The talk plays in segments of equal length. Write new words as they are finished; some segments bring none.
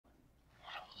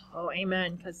Oh,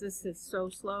 amen, because this is so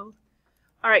slow.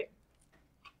 All right.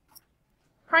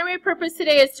 Primary purpose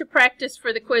today is to practice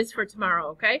for the quiz for tomorrow,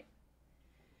 okay?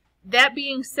 That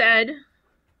being said,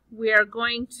 we are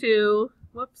going to,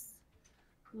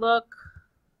 look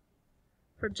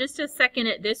for just a second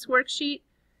at this worksheet.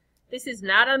 This is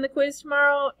not on the quiz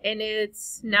tomorrow, and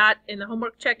it's not in the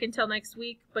homework check until next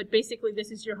week, but basically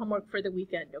this is your homework for the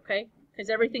weekend, okay? Because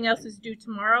everything else is due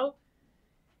tomorrow.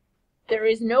 There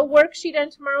is no worksheet on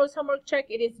tomorrow's homework check.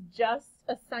 It is just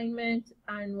assignment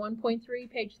on 1.3,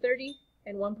 page 30,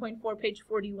 and 1.4, page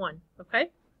 41, okay?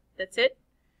 That's it.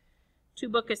 2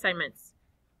 book assignments.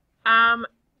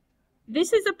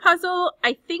 This is a puzzle.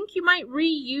 I think you might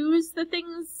reuse the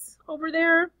things over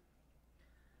there.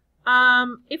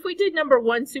 If we did number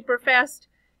 1 super fast,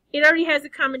 it already has a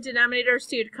common denominator,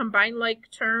 so you'd combine like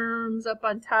terms up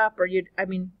on top, or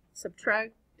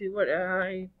subtract, do what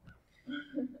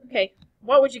okay,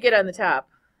 what would you get on the top?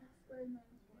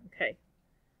 Okay,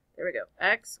 there we go.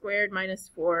 X squared minus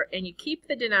 4, and you keep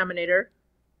the denominator,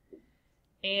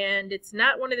 and it's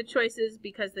not one of the choices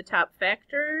because the top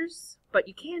factors, but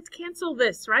you can't cancel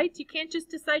this, right? You can't just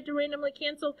decide to randomly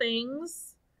cancel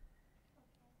things.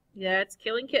 Yeah, it's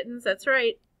killing kittens, that's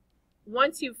right.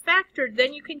 Once you've factored,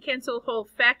 then you can cancel whole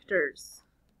factors.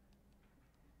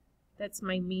 That's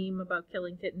my meme about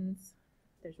killing kittens.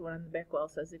 There's one on the back wall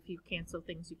that says if you cancel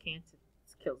things you can't, it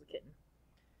kills a kitten.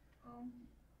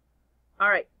 All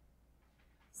right.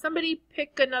 Somebody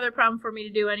pick another problem for me to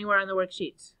do anywhere on the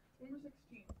worksheet. Number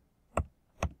 16.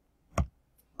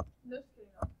 No, just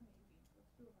kidding.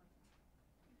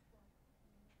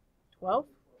 12?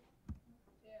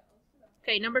 Yeah, let's do that.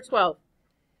 Okay, number 12.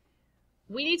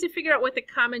 We need to figure out what the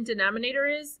common denominator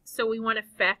is, so we want to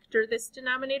factor this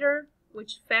denominator,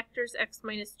 which factors x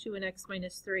minus 2 and x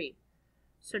minus 3.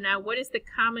 So now what is the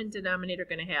common denominator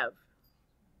going to have?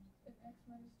 An x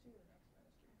minus 2 and x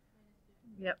minus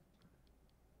 3. Yep.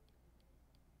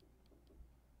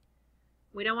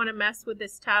 We don't want to mess with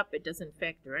this top. It doesn't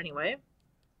factor anyway.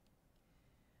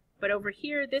 But over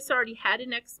here, this already had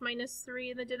an x minus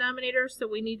 3 in the denominator, so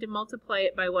we need to multiply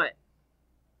it by what?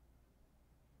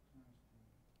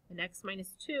 An x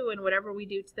minus 2, and whatever we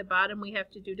do to the bottom, we have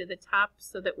to do to the top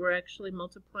so that we're actually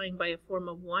multiplying by a form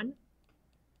of 1.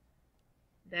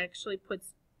 That actually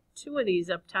puts 2 of these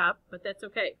up top, but that's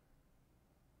okay.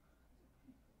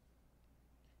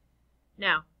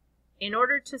 Now, in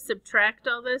order to subtract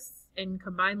all this and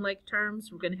combine like terms,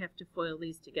 we're going to have to FOIL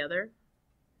these together.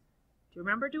 Do you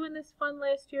remember doing this fun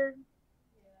last year?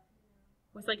 Yeah.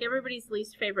 It was like everybody's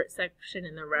least favorite section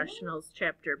in the rationals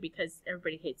chapter because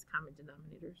everybody hates common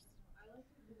denominators. I like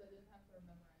it because I didn't have to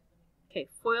memorize anything. Okay,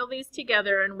 FOIL these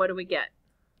together, and what do we get?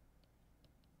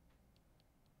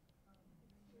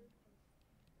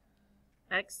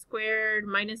 X squared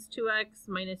minus 2x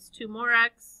minus 2 more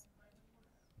x.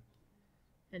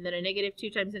 And then a negative 2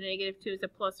 times a negative 2 is a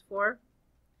plus 4.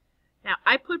 Now,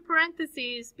 I put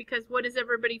parentheses because what does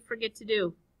everybody forget to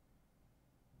do?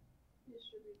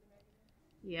 Distribute the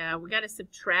negative. Yeah, we got to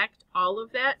subtract all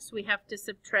of that, so we have to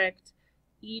subtract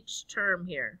each term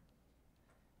here.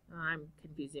 I'm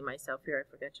confusing myself here. I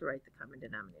forgot to write the common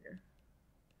denominator.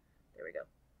 There we go.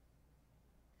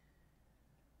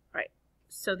 All right,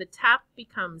 so the top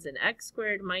becomes an x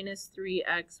squared minus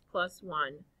 3x plus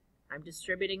 1. I'm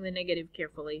distributing the negative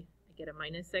carefully. I get a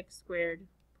minus x squared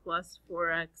plus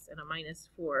 4x and a minus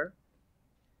 4.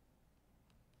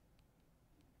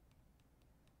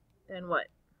 Then what?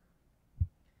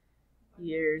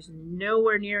 There's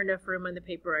nowhere near enough room on the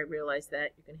paper. I realize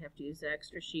that. You're going to have to use an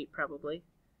extra sheet probably.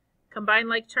 Combine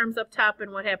like terms up top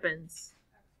and what happens?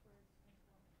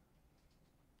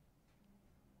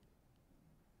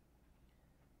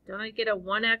 Don't I get a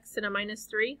 1x and a minus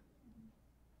 3?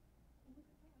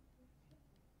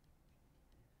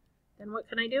 Then what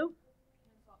can I do?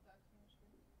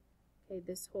 Okay,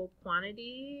 this whole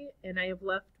quantity, and I have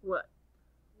left what?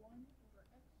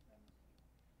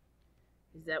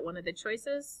 Is that one of the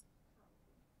choices?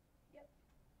 Yep.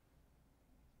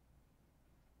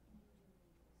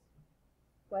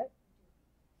 What?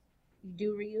 You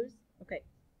do reuse? Okay,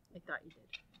 I thought you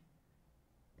did.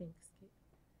 Thanks, Kate.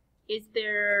 Is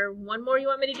there one more you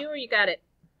want me to do, or you got it?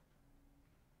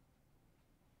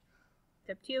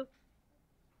 It's up to you.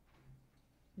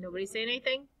 Nobody saying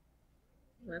anything?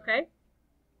 Okay.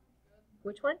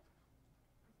 Which one?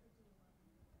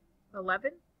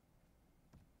 11?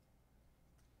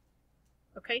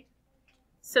 Okay.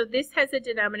 So this has a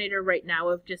denominator right now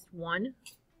of just 1.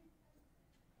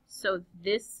 So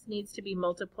this needs to be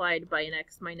multiplied by an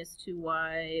x minus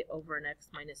 2y over an x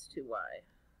minus 2y.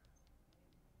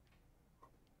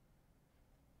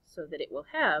 so that it will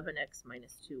have an x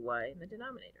minus 2y in the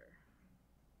denominator.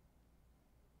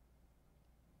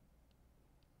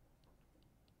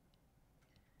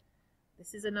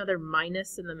 This is another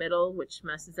minus in the middle, which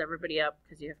messes everybody up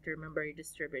because you have to remember you're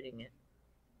distributing it.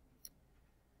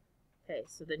 Okay,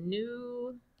 so the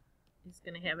new is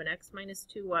going to have an x minus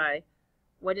 2y.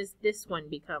 What does this one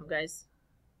become, guys?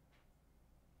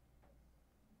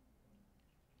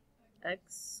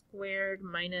 X squared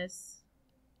minus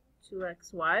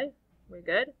 2xy. We're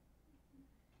good.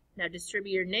 Now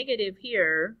distribute your negative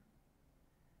here.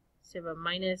 So you have a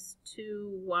minus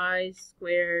 2y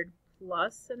squared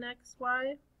plus an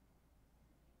xy.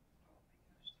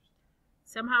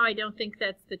 Somehow I don't think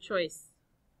that's the choice.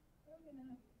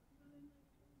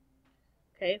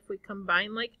 Okay, if we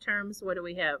combine like terms, what do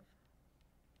we have?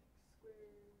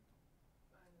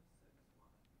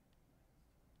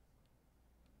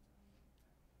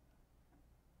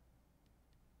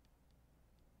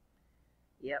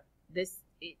 Yep,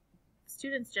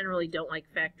 students generally don't like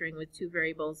factoring with two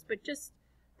variables, but just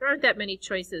there aren't that many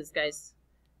choices, guys.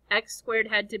 X squared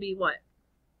had to be what?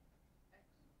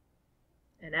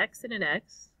 An x and an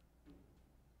x.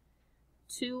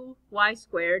 2y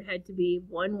squared had to be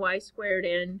 1y squared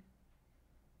and,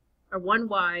 or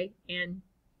 1y, and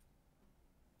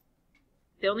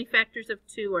the only factors of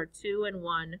 2 are 2 and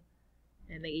 1,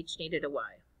 and they each needed a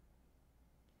y.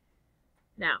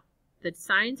 Now, the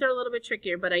signs are a little bit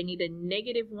trickier, but I need a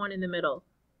negative 1 in the middle.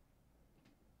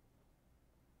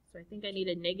 So I think I need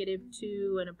a negative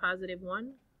 2 and a positive 1.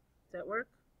 Does that work?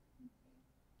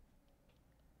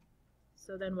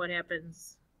 So then what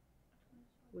happens?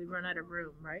 We run out of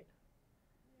room, right?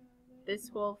 This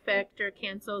whole factor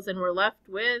cancels and we're left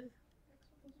with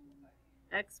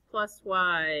x plus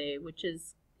y, which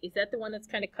is that the one that's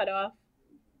kind of cut off?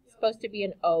 It's supposed to be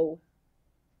an O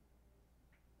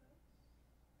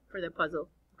for the puzzle,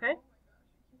 okay?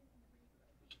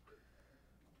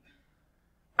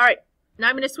 All right, now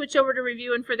I'm going to switch over to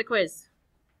reviewing for the quiz.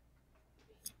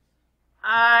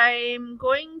 I'm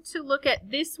going to look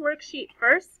at this worksheet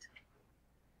first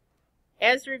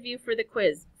as review for the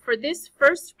quiz. For this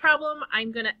first problem,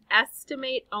 I'm going to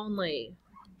estimate only,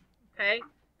 okay?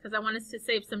 Because I want us to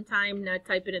save some time, not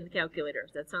type it in the calculator.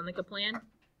 Does that sound like a plan?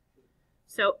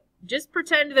 So just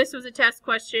pretend this was a test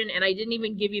question and I didn't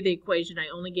even give you the equation. I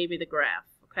only gave you the graph,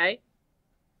 okay?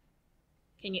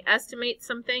 Can you estimate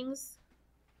some things?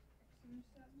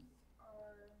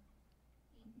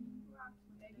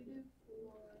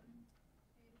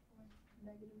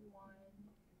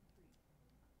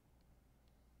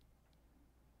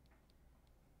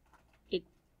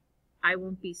 I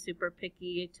won't be super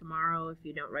picky tomorrow if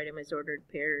you don't write them as ordered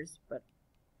pairs, but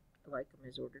I like them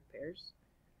as ordered pairs.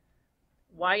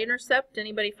 Y-intercept,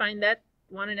 anybody find that?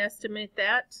 Want to estimate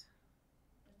that?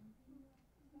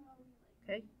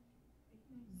 Okay.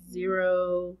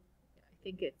 0, I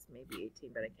think it's maybe 18,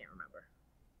 but I can't remember.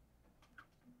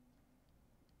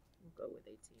 We'll go with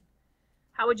 18.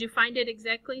 How would you find it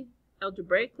exactly?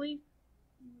 Algebraically?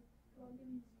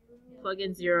 Plug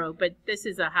in 0, but this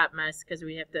is a hot mess because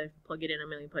we have to plug it in a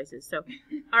million places. So,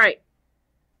 all right.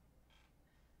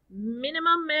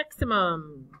 Minimum,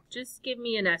 maximum. Just give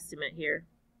me an estimate here.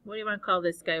 What do you want to call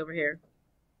this guy over here?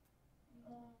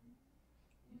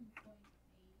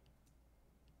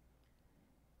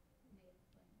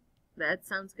 That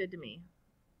sounds good to me.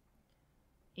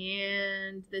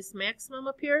 And this maximum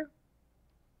up here?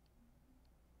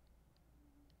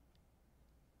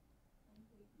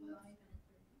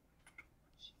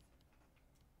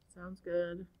 Sounds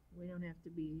good. We don't have to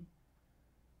be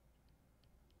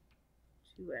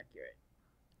too accurate.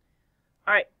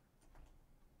 All right.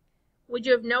 Would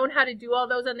you have known how to do all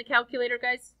those on the calculator,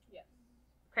 guys? Yes.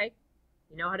 Okay.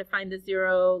 You know how to find the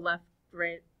 0, left,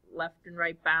 and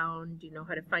right bound. You know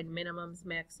how to find minimums,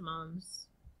 maximums.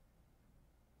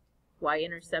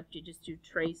 Y-intercept, you just do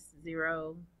trace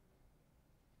 0.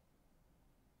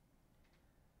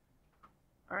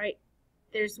 All right.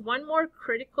 There's one more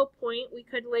critical point we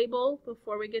could label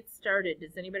before we get started.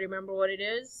 Does anybody remember what it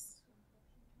is?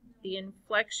 The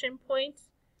inflection point.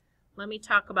 Let me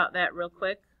talk about that real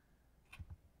quick.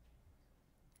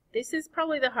 This is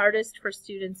probably the hardest for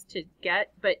students to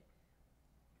get, but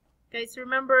guys,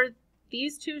 remember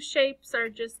these two shapes are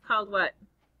just called what?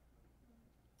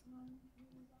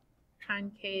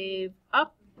 Concave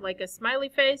up, like a smiley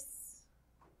face,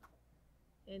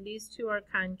 and these two are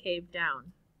concave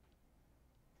down.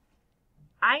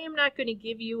 I am not going to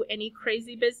give you any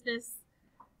crazy business.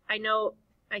 I know,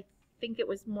 I think it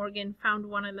was Morgan found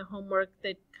one in the homework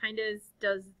that kind of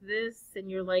does this, and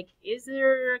you're like, is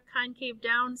there a concave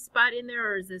down spot in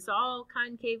there, or is this all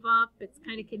concave up? It's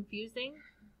kind of confusing.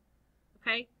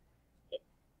 Okay?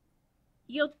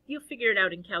 You'll figure it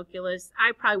out in calculus.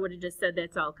 I probably would have just said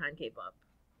that's all concave up.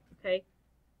 Okay?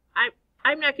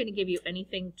 I'm not going to give you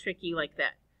anything tricky like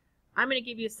that. I'm going to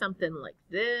give you something like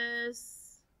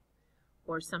this,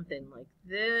 or something like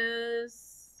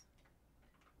this,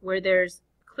 where there's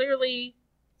clearly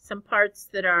some parts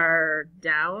that are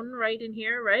down right in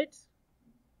here, right?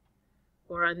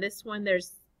 Or on this one,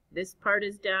 there's this part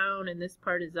is down and this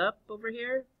part is up over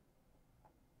here.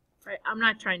 Right? I'm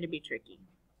not trying to be tricky.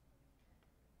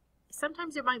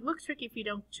 Sometimes it might look tricky if you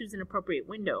don't choose an appropriate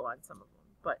window on some of them.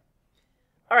 But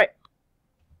all right,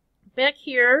 back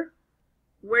here,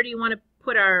 where do you want to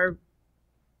put our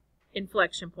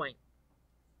inflection point?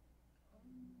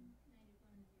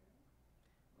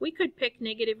 We could pick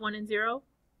 -1 and 0.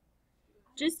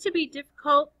 Just to be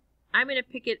difficult, I'm going to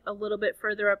pick it a little bit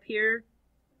further up here.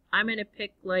 I'm going to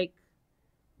pick like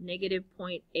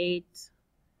 -0.8.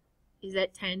 Is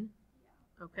that 10?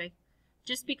 Okay.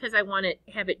 Just because I want to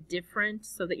have it different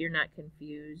so that you're not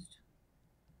confused.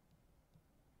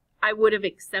 I would have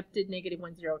accepted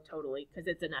 -1, 0 totally because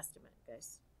it's an estimate,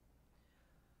 guys.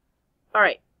 All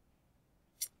right.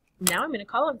 Now I'm going to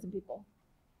call on some people.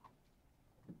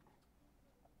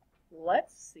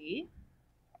 Let's see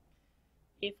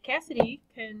if Cassidy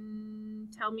can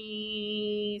tell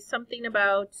me something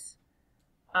about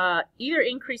either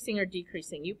increasing or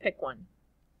decreasing. You pick one.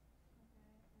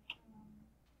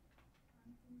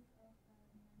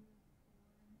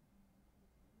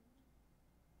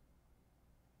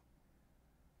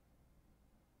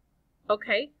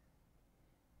 Okay.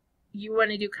 You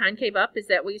want to do concave up? Is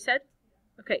that what you said?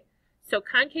 Okay. So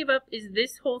concave up is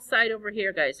this whole side over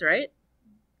here, guys, right?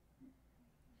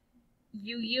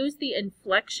 You use the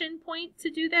inflection point to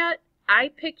do that. I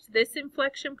picked this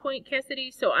inflection point,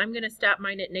 Cassidy, so I'm going to stop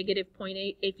mine at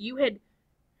 -0.8. If you had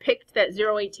picked that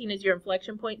 0.18 as your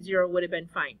inflection point, 0 would have been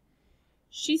fine.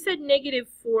 She said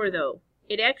 -4, though.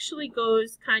 It actually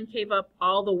goes concave up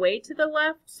all the way to the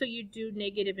left, so you do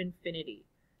 -infinity.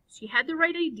 She had the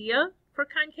right idea for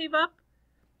concave up.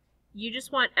 You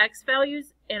just want x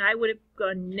values, and I would have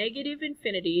gone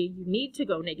 -infinity. You need to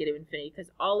go -infinity because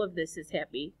all of this is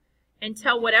happy,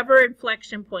 until whatever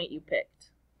inflection point you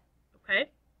picked.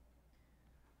 Okay?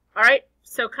 All right,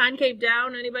 so concave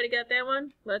down, anybody got that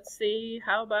one? Let's see,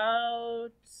 how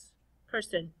about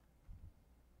Kirsten?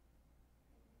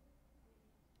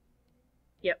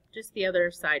 Yep, just the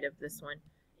other side of this one.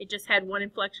 It just had one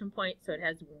inflection point, so it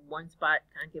has one spot,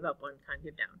 concave up, one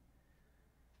concave down.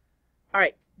 All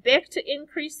right, back to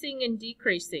increasing and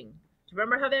decreasing. Do you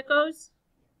remember how that goes?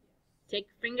 Take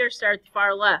your finger, start at the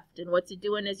far left, and what's it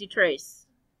doing as you trace?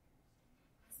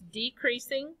 It's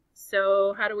decreasing,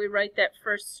 so how do we write that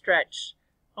first stretch?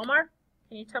 Omar,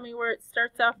 can you tell me where it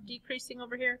starts off decreasing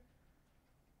over here?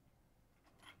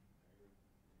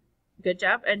 Good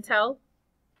job, and tell?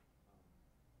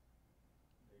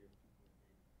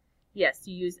 Yes,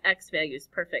 you use x values,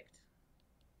 perfect.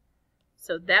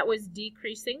 So that was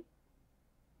decreasing.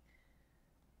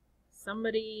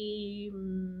 Somebody,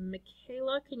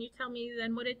 Michaela, can you tell me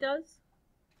then what it does?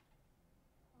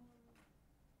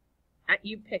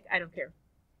 You pick, I don't care.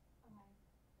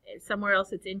 Somewhere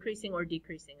else it's increasing or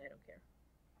decreasing, I don't care.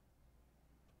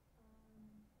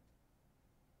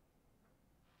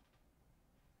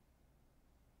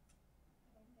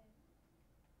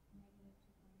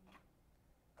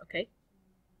 Okay.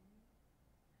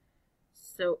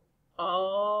 So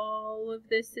all of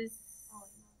this is,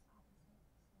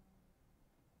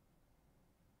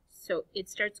 so it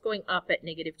starts going up at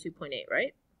 -2.8,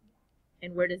 right?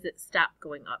 And where does it stop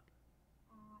going up?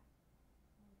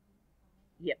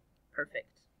 Yep,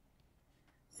 perfect.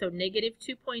 So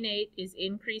 -2.8 is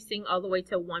increasing all the way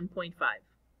to 1.5.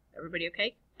 Everybody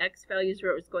okay? X values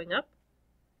where it was going up.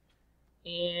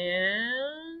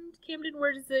 And Camden,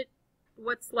 where does it,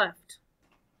 what's left?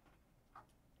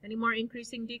 Any more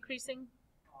increasing, decreasing?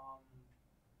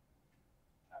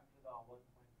 After the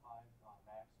 1.5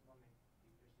 maximum, it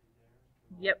decreases there.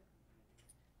 Yep.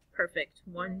 Perfect.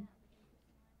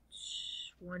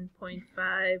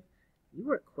 1.5. You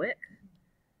were quick.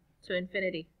 To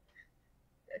infinity.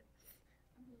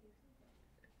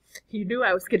 You knew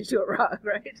I was going to do it wrong,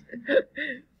 right? I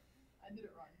did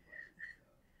it wrong.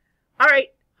 All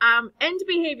right. End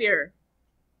behavior.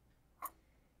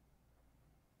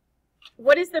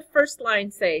 What does the first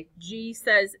line say? G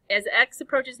says, as x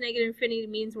approaches -infinity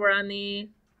means we're on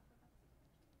the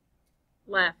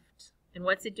left. And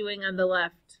what's it doing on the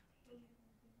left?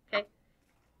 Okay.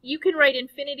 You can write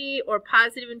infinity or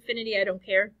positive infinity. I don't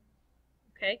care.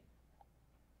 Okay.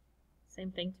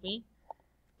 Same thing to me.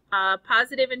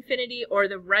 Positive infinity or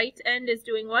the right end is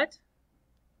doing what?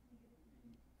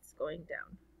 going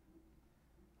down.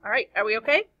 All right, are we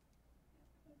okay?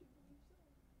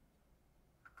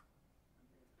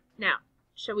 Now,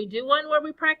 shall we do one where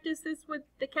we practice this with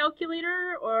the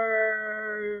calculator,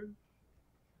 or?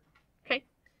 Okay.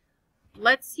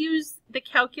 Let's use the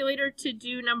calculator to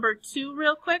do number 2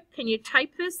 real quick. Can you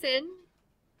type this in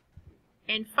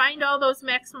and find all those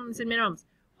maximums and minimums?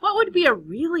 What would be a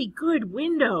really good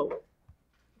window?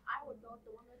 I would go with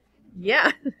the one that's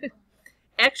Yeah.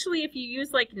 Actually, if you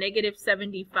use like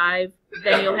 -75,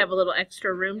 then you'll have a little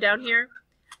extra room down here.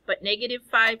 But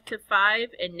 -5 to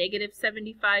 5 and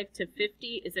 -75 to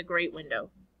 50 is a great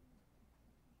window.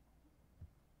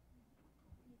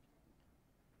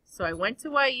 So I went to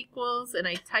y equals and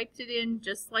I typed it in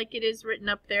just like it is written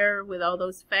up there with all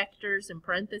those factors and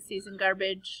parentheses and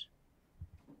garbage.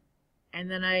 And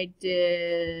then I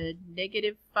did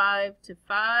 -5 to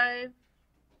 5.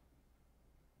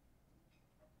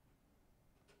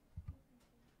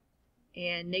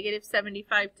 And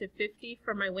 -75 to 50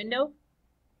 for my window.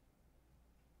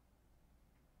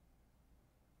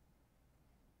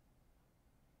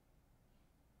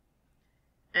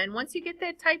 And once you get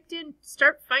that typed in,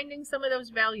 start finding some of those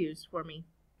values for me.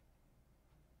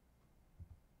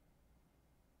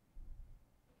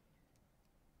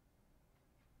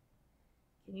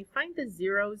 Can you find the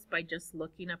zeros by just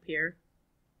looking up here?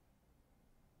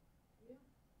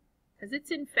 Because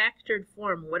it's in factored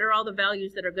form. What are all the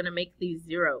values that are going to make these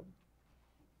 0?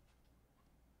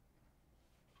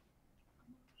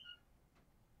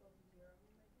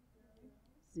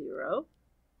 Zero.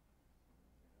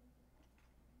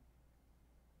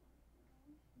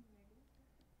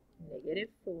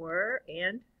 -4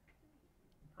 and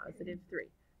 +3.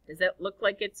 Does that look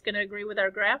like it's going to agree with our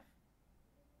graph?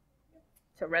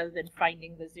 So rather than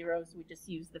finding the zeros, we just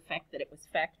use the fact that it was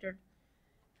factored.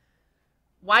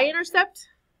 Y-intercept?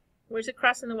 Where's it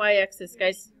crossing the y-axis,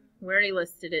 guys? We already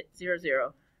listed it, 0,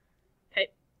 0.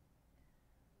 Okay.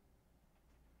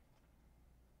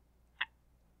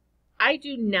 I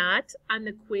do not, on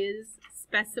the quiz,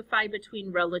 specify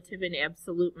between relative and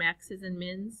absolute maxes and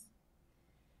mins.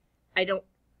 I don't,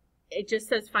 it just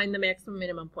says find the maximum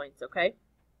minimum points, okay?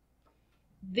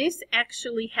 This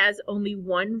actually has only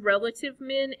one relative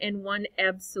min and one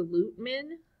absolute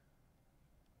min.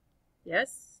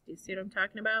 Yes? Do you see what I'm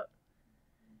talking about?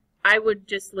 I would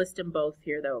just list them both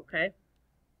here though, okay?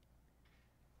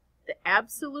 The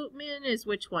absolute min is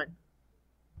which one?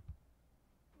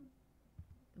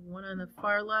 The one on the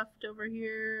far left over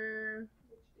here?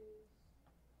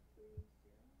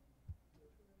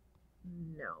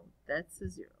 No, that's a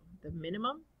 0. The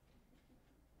minimum?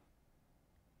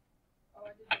 Oh,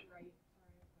 I did it right. Sorry.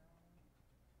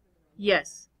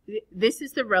 Yes. This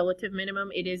is the relative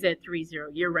minimum. It is at 3, 0.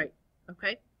 You're right.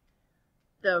 Okay?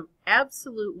 The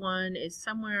absolute one is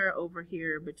somewhere over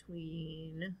here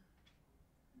between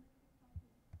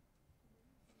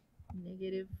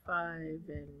 -5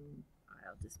 and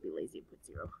I'll just be lazy and put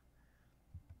 0.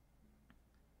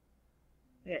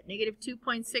 I got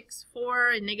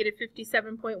 -2.64 and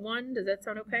 -57.1. Does that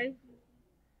sound okay?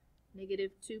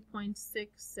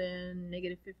 -2.6 and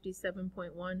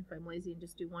 -57.1. If I'm lazy and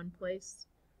just do one place.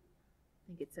 I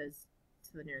think it says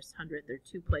to the nearest 100. There are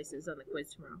 2 places on the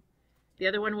quiz tomorrow. The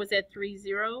other one was at 3,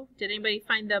 0. Did anybody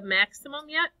find the maximum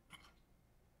yet?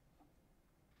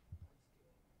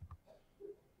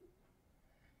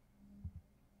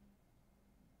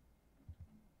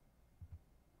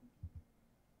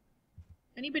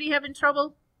 Anybody having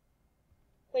trouble?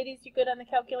 Ladies, you good on the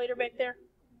calculator back there?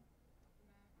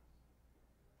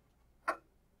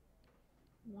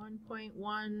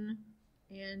 1.1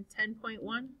 and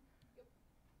 10.1.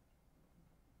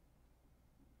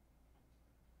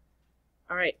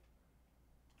 All right.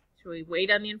 Should we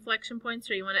wait on the inflection points,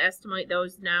 or you want to estimate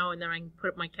those now and then I can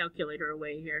put my calculator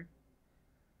away here?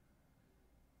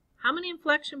 How many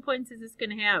inflection points is this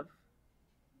going to have?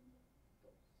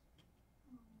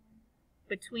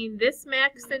 Between this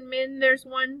max and min, there's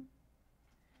one.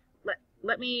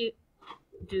 Let me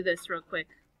do this real quick.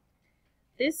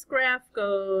 This graph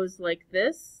goes like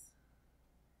this,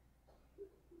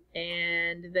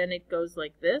 and then it goes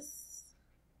like this,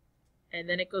 and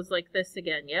then it goes like this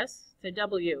again, yes? It's a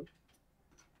W.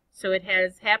 So it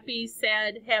has happy,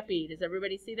 sad, happy. Does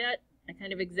everybody see that? I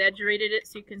kind of exaggerated it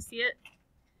so you can see it.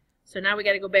 So now we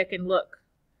got to go back and look.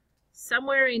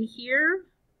 Somewhere in here,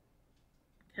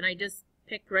 can I just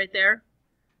pick right there?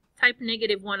 Type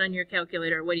 -1 on your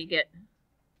calculator. What do you get?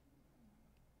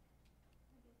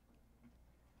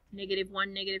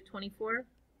 -1, -24.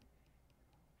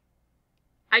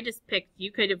 I just picked,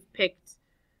 you could have picked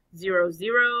 0,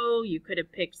 0. You could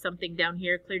have picked something down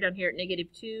here, clear down here at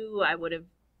 -2. I would have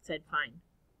said fine.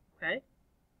 Okay.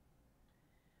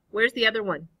 Where's the other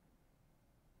one?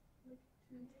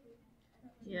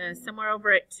 Yeah, somewhere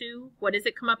over at 2. What does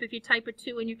it come up if you type a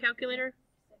 2 in your calculator?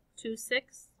 2,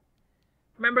 6.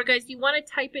 Remember, guys, you want to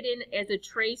type it in as a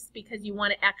trace because you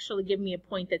want to actually give me a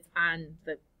point that's on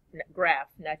the graph,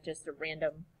 not just a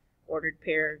random ordered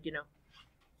pair,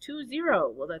 2,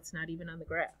 0. Well, that's not even on the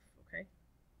graph, okay?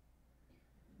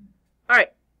 All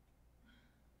right.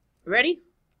 Ready?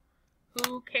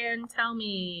 Who can tell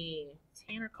me?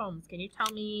 Tanner Combs, can you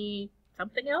tell me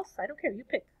something else? I don't care. You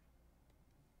pick.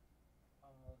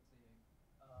 Let's see.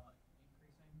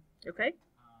 Increasing. Okay.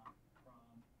 From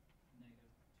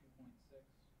negative 2.6 to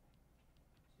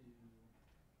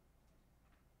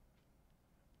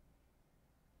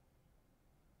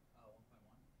 1.1.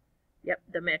 Yep,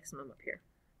 the maximum up here.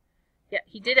 Yeah,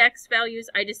 he did X values.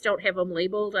 I just don't have them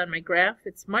labeled on my graph.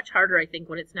 It's much harder, I think,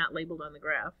 when it's not labeled on the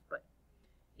graph. But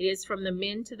it is from the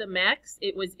min to the max.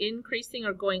 It was increasing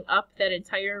or going up that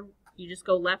entire, you just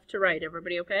go left to right.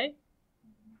 Everybody okay?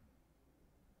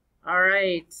 All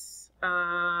right. Who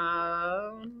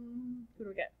do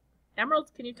we got?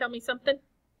 Emerald, can you tell me something?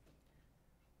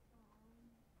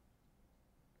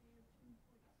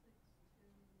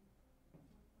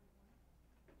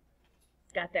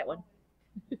 Got that one.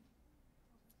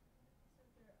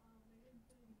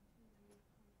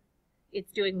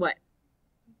 It's doing what?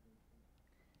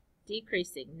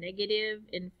 Decreasing. Negative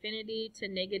infinity to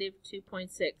negative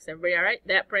 2.6. Everybody all right?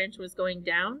 That branch was going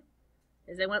down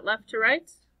as I went left to right.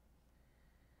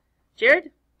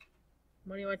 Jared,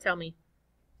 what do you want to tell me?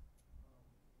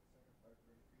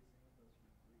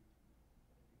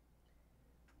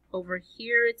 Over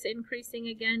here it's increasing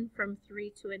again from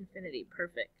 3 to infinity.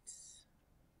 Perfect.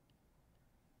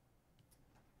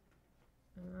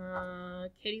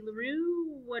 Katie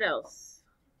LaRue, what else?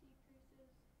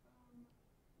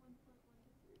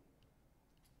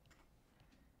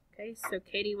 Okay, so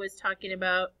Katie was talking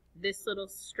about this little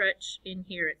stretch in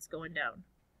here. It's going down.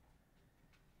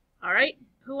 All right,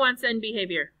 who wants end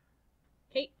behavior?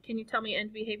 Kate, can you tell me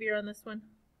end behavior on this one?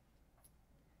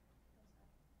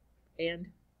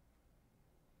 And?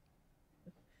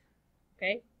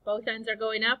 Okay, both ends are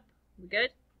going up. We good?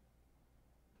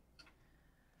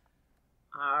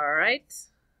 All right.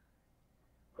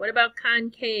 What about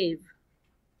concave?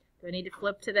 Do I need to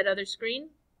flip to that other screen?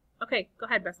 Okay, go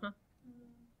ahead, Besma.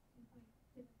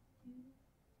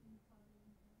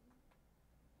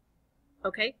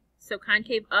 Okay, so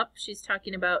concave up, she's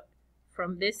talking about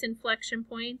from this inflection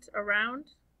point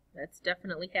around. That's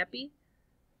definitely happy.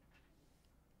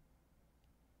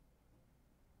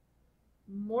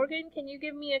 Morgan, can you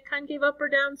give me a concave up or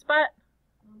down spot?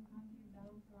 Concave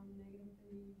down from negative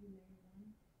infinity to negative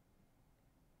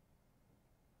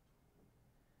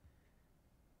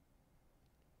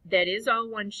 1. That is all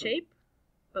one shape,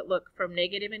 but look, from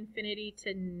negative infinity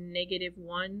to negative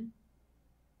 1,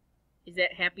 is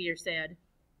that happy or sad?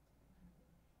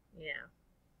 Yeah.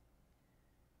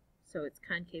 So it's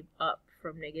concave up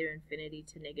from negative infinity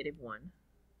to negative 1.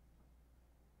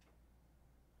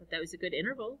 But that was a good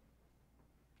interval.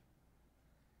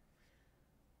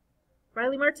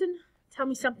 Riley Martin, tell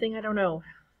me something I don't know.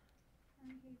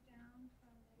 Concave down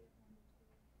from negative 1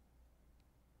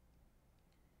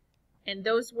 to 2. And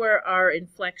those were our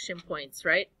inflection points,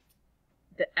 right?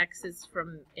 The X's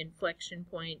from inflection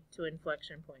point to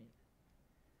inflection point.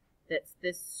 That's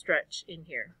this stretch in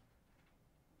here.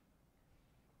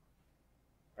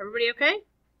 Everybody okay?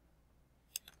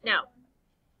 Now,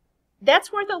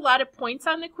 that's worth a lot of points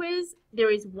on the quiz.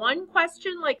 There is one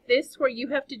question like this where you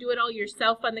have to do it all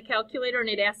yourself on the calculator, and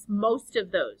it asks most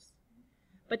of those.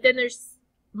 But then there's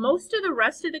most of the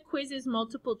rest of the quiz is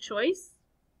multiple choice.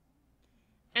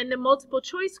 And the multiple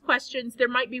choice questions, there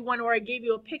might be one where I gave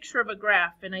you a picture of a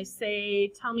graph and I say,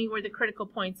 tell me where the critical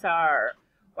points are.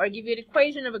 Or I give you an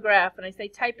equation of a graph and I say,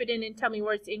 type it in and tell me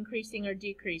where it's increasing or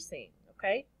decreasing.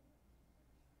 Okay?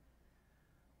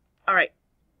 All right.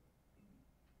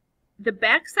 The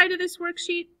back side of this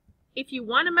worksheet, if you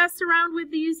want to mess around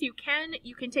with these, you can.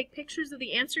 You can take pictures of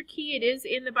the answer key. It is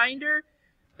in the binder.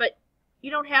 But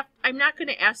you don't have, I'm not going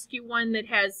to ask you one that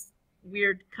has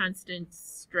weird constant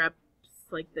streps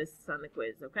like this on the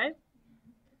quiz, okay?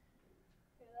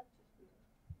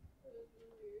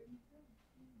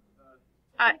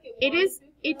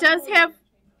 It does have,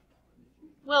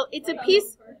 well, it's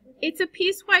a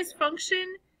piecewise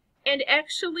function, and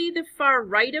actually the far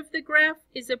right of the graph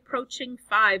is approaching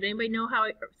 5. Anybody know how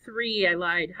 3, I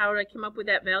lied. How did I come up with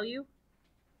that value?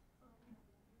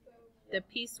 The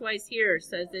piecewise here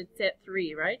says it's at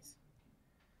 3, right?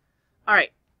 All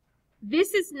right.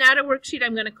 This is not a worksheet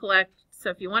I'm going to collect, so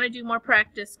if you want to do more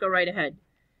practice, go right ahead.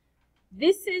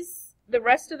 This is the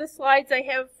rest of the slides I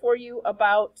have for you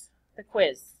about the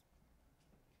quiz.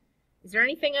 Is there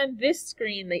anything on this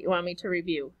screen that you want me to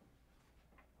review?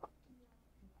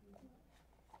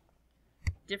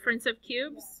 Difference of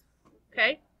cubes?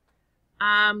 Okay.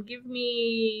 Give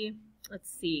me, let's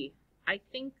see. I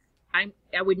think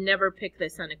I would never pick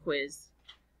this on a quiz.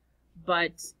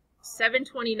 But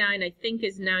 729 I think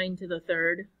is 9 to the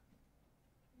third.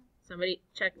 Somebody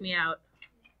check me out.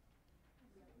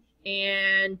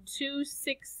 And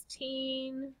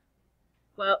 216,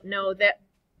 well, no,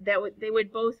 they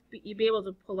would both be, you'd be able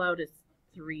to pull out a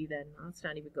 3 then. Let's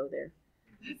not even go there.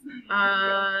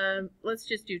 Let's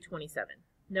just do 27.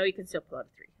 No, you can still pull out a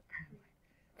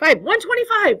 3.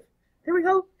 125. There we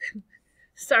go.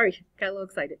 Sorry, got a little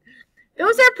excited.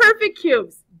 Those are perfect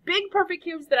cubes. Big perfect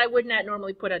cubes that I would not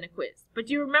normally put on a quiz. But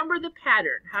do you remember the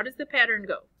pattern? How does the pattern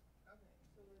go?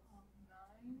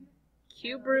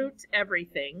 Cube root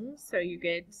everything, so you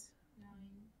get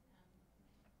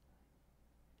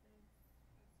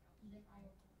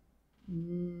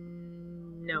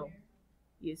no.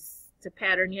 It's a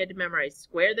pattern you had to memorize.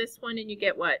 Square this one and you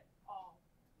get what?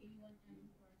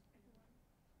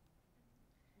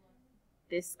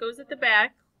 This goes at the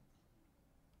back.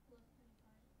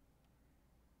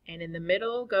 And in the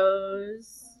middle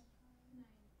goes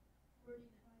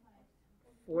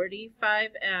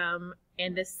 45M.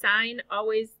 And the sign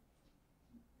always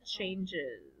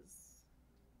changes.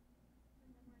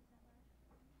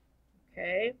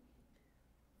 Okay.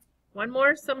 One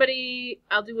more. Somebody,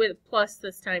 I'll do it plus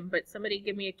this time, but somebody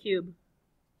give me a cube.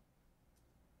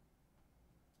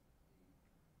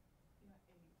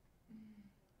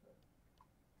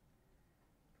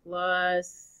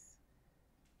 Plus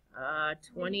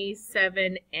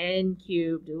 27n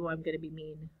cubed. Ooh, I'm going to be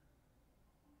mean.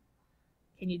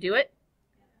 Can you do it?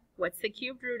 What's the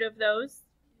cube root of those?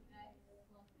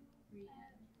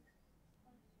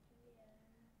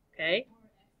 Okay.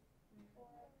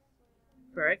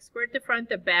 For x squared at the front,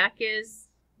 the back is?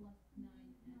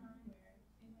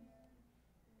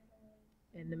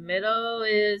 And the middle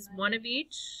is one of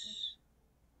each?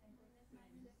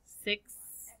 6.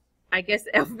 I guess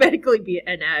alphabetically be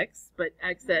an x, but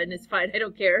xn is fine. I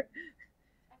don't care.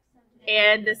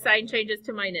 And the sign changes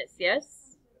to minus,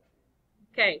 yes?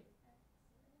 Okay.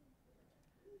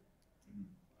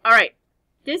 All right,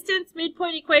 distance,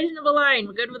 midpoint, equation of a line.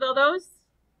 We're good with all those?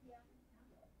 Yeah.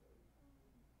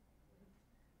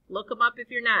 Look them up if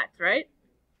you're not, right?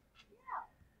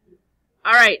 Yeah.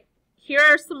 All right, here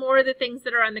are some more of the things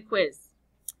that are on the quiz.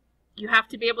 You have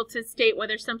to be able to state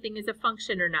whether something is a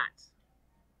function or not.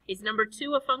 Is number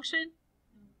 2 a function?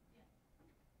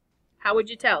 How would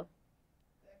you tell?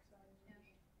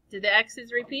 Do the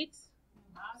x's repeat?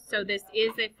 So this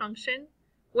is a function.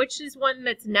 Which is one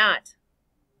that's not?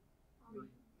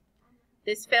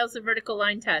 This fails the vertical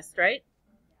line test, right?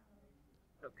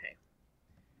 Okay.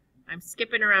 I'm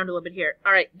skipping around a little bit here.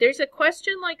 All right, there's a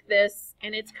question like this,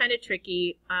 and it's kind of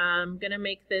tricky. I'm going to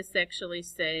make this actually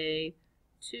say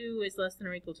 2 is less than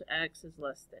or equal to x is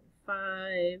less than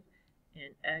 5,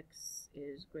 and x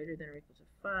is greater than or equal to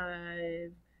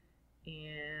 5,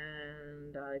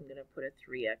 and I'm going to put a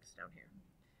 3x down here.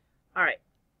 All right.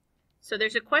 So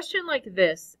there's a question like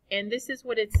this, and this is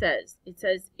what it says. It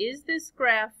says, is this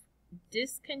graph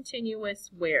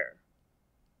discontinuous where?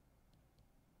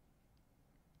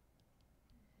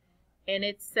 And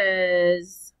it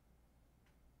says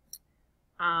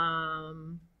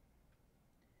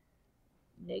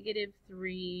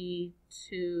 -3,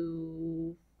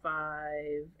 2,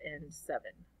 5, and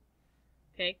 7.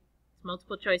 Okay, it's a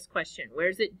multiple choice question. Where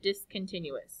is it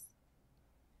discontinuous?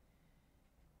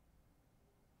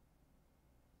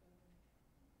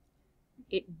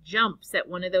 It jumps at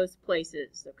one of those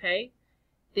places, okay?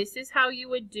 This is how you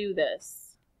would do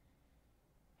this.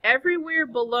 Everywhere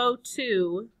below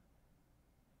 2,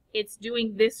 it's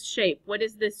doing this shape. What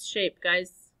is this shape,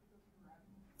 guys?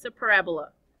 It's a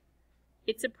parabola.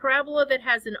 It's a parabola that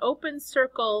has an open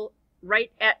circle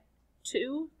right at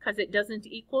 2, because it doesn't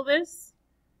equal this.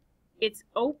 It's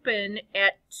open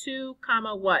at 2,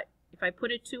 comma what? If I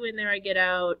put a 2 in there, I get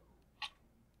out.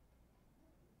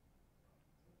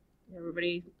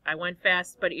 Everybody, I went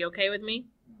fast, but are you okay with me?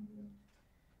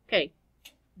 Okay.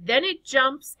 Then it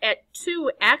jumps at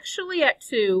 2, actually at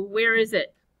 2, where is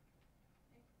it?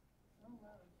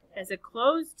 As a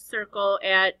closed circle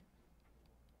at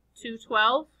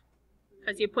 212,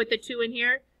 because you put the 2 in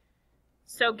here.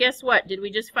 So guess what? Did we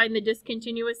just find the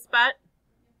discontinuous spot?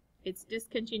 It's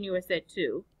discontinuous at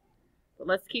 2. But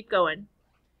let's keep going.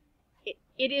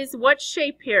 It is what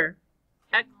shape here?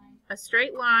 A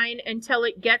straight line until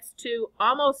it gets to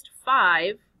almost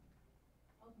 5.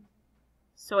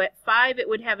 So at 5, it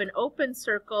would have an open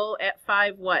circle. At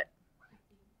 5, what?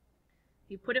 If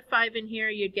you put a 5 in here,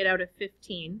 you'd get out a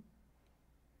 15.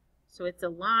 So it's a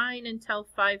line until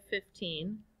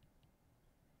 5:15.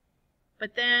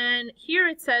 But then here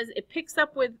it says it picks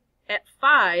up with at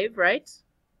 5, right?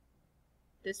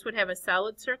 This would have a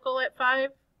solid circle at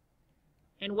 5.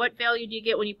 And what value do you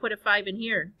get when you put a 5 in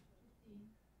here?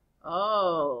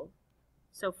 Oh,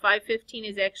 so 5:15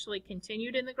 is actually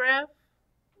continued in the graph?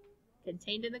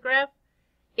 Contained in the graph?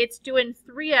 It's doing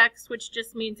 3x, which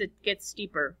just means it gets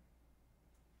steeper.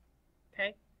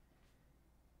 Okay?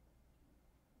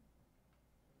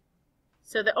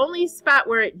 So the only spot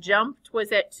where it jumped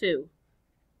was at 2.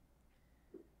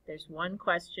 There's one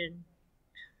question.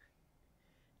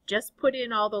 Just put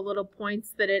in all the little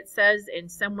points that it says,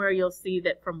 and somewhere you'll see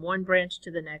that from one branch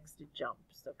to the next it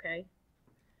jumps, okay?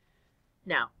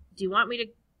 Now, do you want me to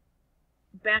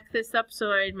back this up so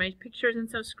my picture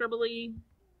isn't so scribbly?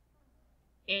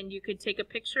 And you could take a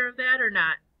picture of that or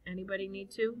not? Anybody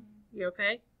need to? You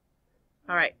okay?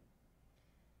 All right.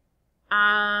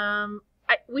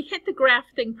 We hit the graph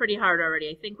thing pretty hard already.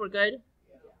 I think we're good?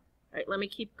 Yeah. All right, let me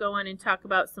keep going and talk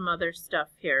about some other stuff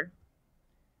here.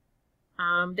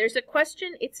 There's a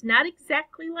question. It's not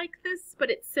exactly like this, but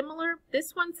it's similar.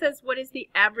 This one says, what is the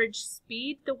average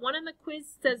speed? The one in the quiz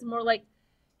says more like,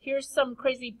 here's some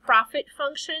crazy profit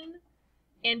function.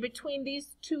 And between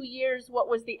these 2 years, what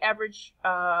was the average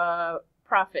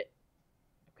profit?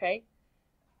 Okay?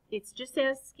 It's just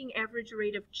asking average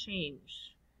rate of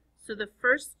change. So the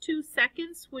first 2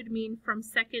 seconds would mean from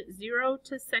second 0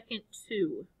 to second 2.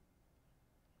 You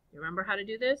remember how to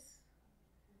do this?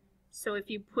 So if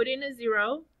you put in a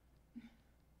 0,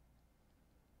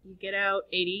 you get out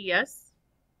 80, yes?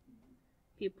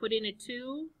 If you put in a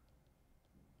 2,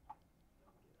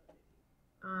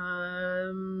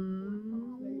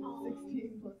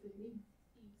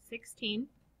 16.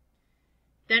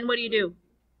 Then what do?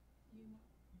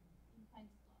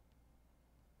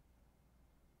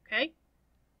 Okay?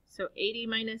 So 80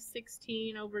 minus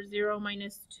 16 over 0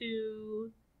 minus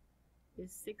 2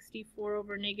 is 64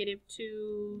 over negative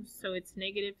 2, so it's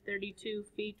negative 32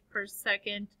 feet per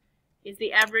second is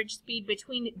the average speed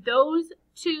between those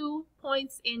 2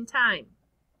 points in time.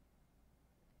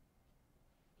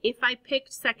 If I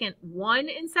picked second 1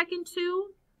 and second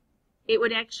 2, it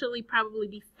would actually probably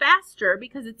be faster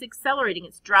because it's accelerating.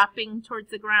 It's dropping towards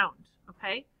the ground,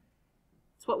 okay?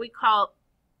 It's what we call,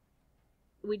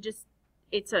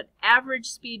 it's an average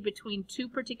speed between 2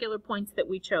 particular points that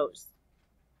we chose.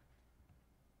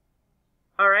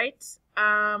 All right,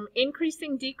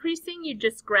 increasing, decreasing, you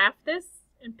just graph this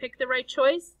and pick the right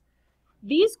choice.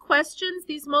 These questions,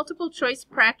 these multiple choice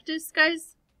practice,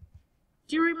 guys,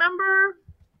 do you remember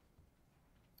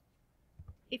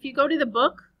if you go to the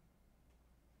book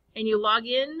and you log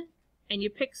in and you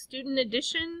pick student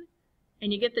edition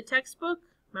and you get the textbook,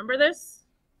 remember this?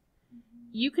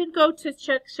 You can go to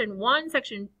section 1,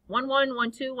 section 1.1,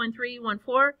 1.2, 1.3,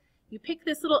 1.4. You pick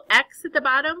this little X at the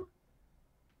bottom.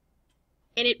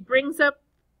 And it brings up,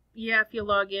 yeah, if you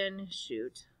log in,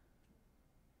 shoot.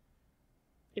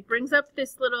 It brings up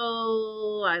this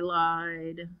little, I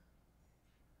lied.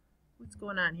 What's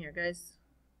going on here, guys?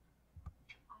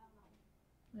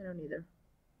 I don't either.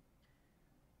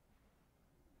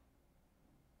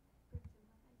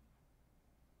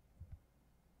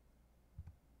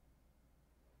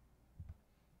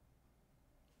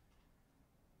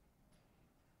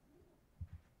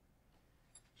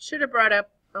 Should have brought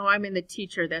up, oh, I'm in the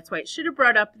teacher, that's why. It should have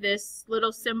brought up this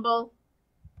little symbol.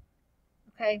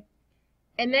 Okay.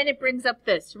 And then it brings up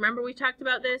this. Remember we talked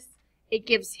about this? It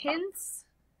gives hints.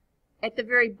 At the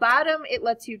very bottom, it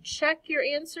lets you check your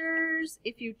answers.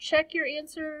 If you check your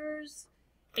answers,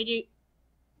 and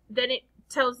then it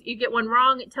tells you get one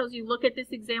wrong, it tells you look at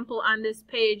this example on this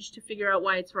page to figure out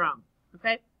why it's wrong.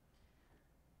 Okay?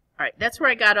 All right, that's where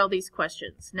I got all these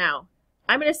questions. Now,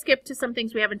 I'm going to skip to some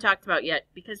things we haven't talked about yet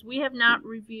because we have not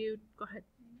reviewed. Go ahead.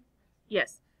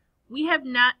 Yes. We have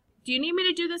not. Do you need me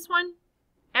to do this one?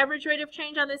 Average rate of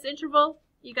change on this interval?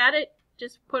 You got it?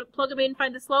 Just plug them in and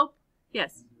find the slope?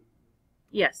 Yes.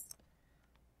 Yes.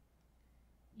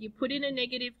 You put in a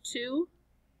 -2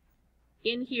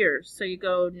 in here. So you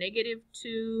go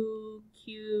 -2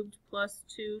 cubed plus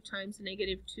 2 times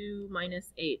 -2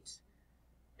 minus 8.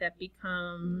 That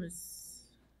becomes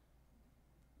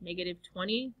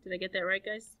 -20. Did I get that right,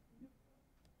 guys?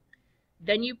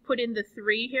 Then you put in the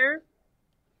 3 here.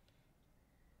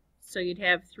 So you'd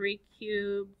have 3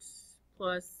 cubed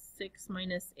plus 6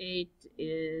 minus 8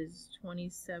 is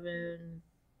 27,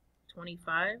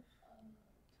 25.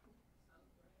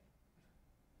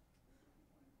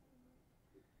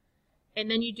 And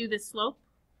then you do the slope.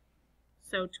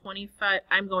 So 25,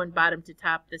 I'm going bottom to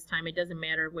top this time. It doesn't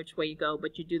matter which way you go,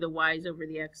 but you do the y's over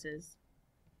the x's.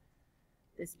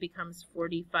 This becomes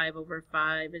 45 over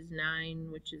 5 is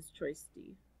 9, which is choice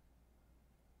D.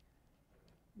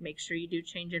 Make sure you do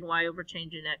change in y over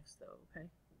change in x, though, okay?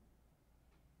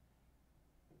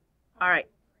 All right.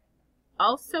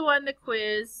 Also on the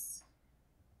quiz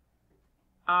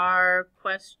are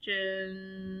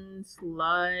questions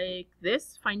like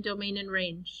this. Find domain and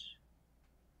range.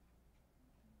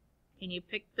 Can you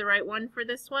pick the right one for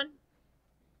this one?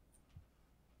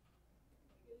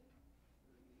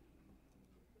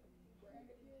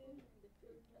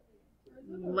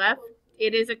 Left.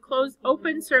 It is a closed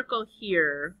open circle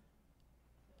here.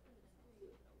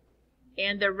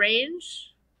 And the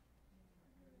range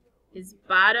is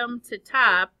bottom to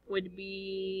top would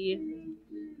be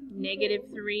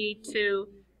 -3, 2.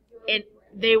 And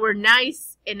they were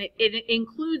nice, and it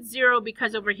includes 0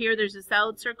 because over here there's a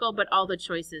solid circle, but all the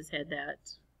choices had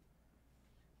that.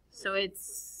 So it's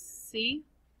C.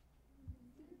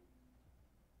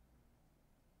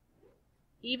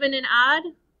 Even and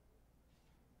odd?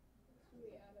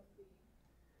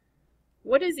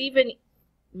 What does even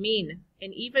mean?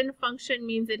 An even function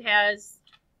means it has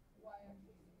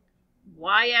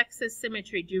y-axis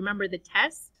symmetry. Do you remember the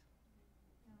test?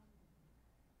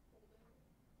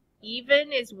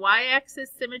 Even is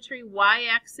y-axis symmetry.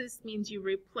 Y-axis means you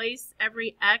replace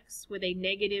every x with a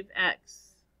negative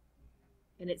x,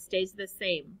 and it stays the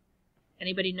same.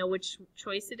 Anybody know which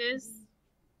choice it is?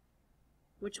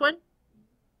 Which one?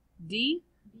 D?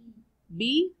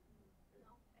 B?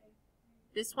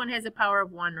 This one has a power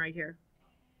of 1 right here.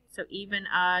 So even,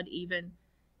 odd, even.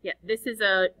 Yeah, this is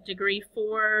a degree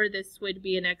 4. This would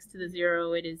be an x to the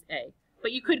 0. It is A.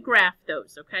 But you could graph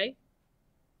those, okay?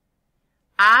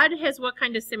 Odd has what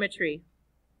kind of symmetry?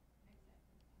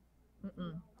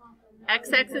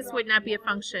 X-axis would not be a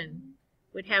function.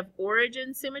 Would have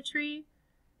origin symmetry.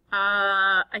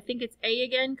 I think it's A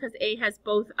again because A has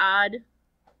both odd.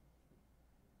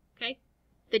 Okay?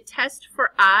 The test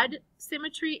for odd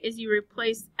symmetry is you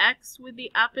replace x with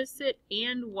the opposite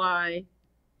and y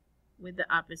with the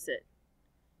opposite.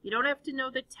 You don't have to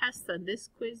know the tests on this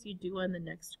quiz. You do on the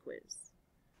next quiz.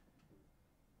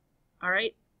 All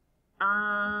right.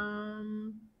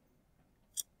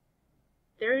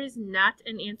 There is not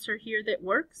an answer here that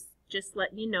works. Just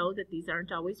letting you know that these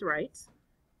aren't always right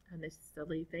on this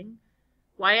silly thing.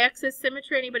 Y-axis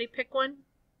symmetry. Anybody pick one?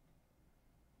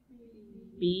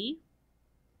 B.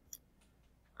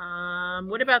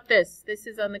 What about this? This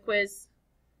is on the quiz.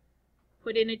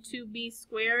 Put in a 2b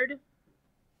squared.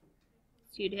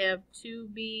 So you'd have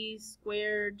 2b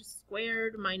squared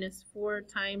squared minus 4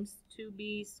 times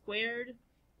 2b squared.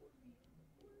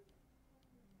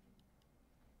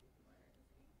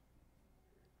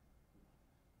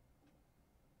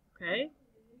 Okay.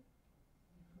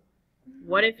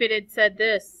 What if it had said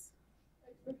this?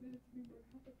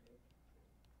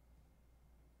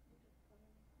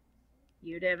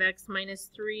 You'd have x minus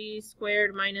 3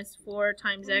 squared minus 4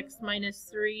 times x minus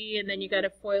 3, and then you got to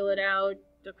FOIL it out,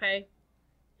 okay?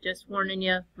 Just warning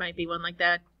you, might be one like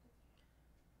that.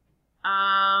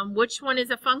 Which one is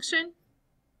a function?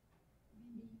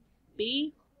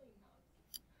 B.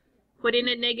 Put in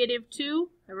a -2.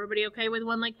 Everybody okay with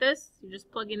one like this? You just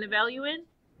plug in the value in.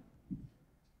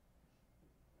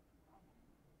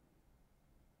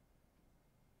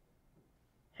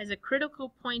 Has a critical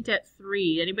point at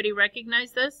 3. Anybody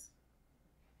recognize this?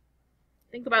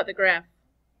 Think about the graph.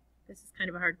 This is kind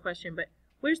of a hard question, but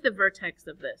where's the vertex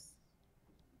of this?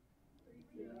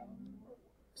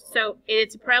 So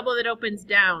it's a parabola that opens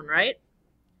down, right?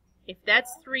 If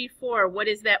that's 3, 4, what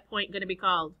is that point going to be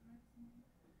called?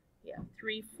 Yeah,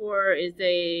 3, 4 is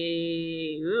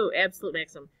a absolute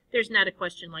maximum. There's not a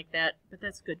question like that, but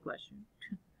that's a good question.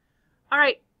 All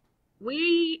right.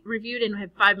 We reviewed and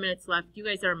have 5 minutes left. You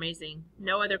guys are amazing.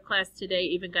 No other class today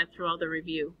even got through all the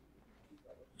review.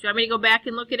 Do you want me to go back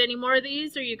and look at any more of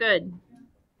these, or are you good?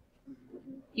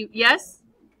 Yes?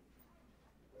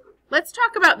 Let's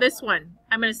talk about this one.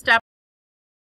 I'm going to stop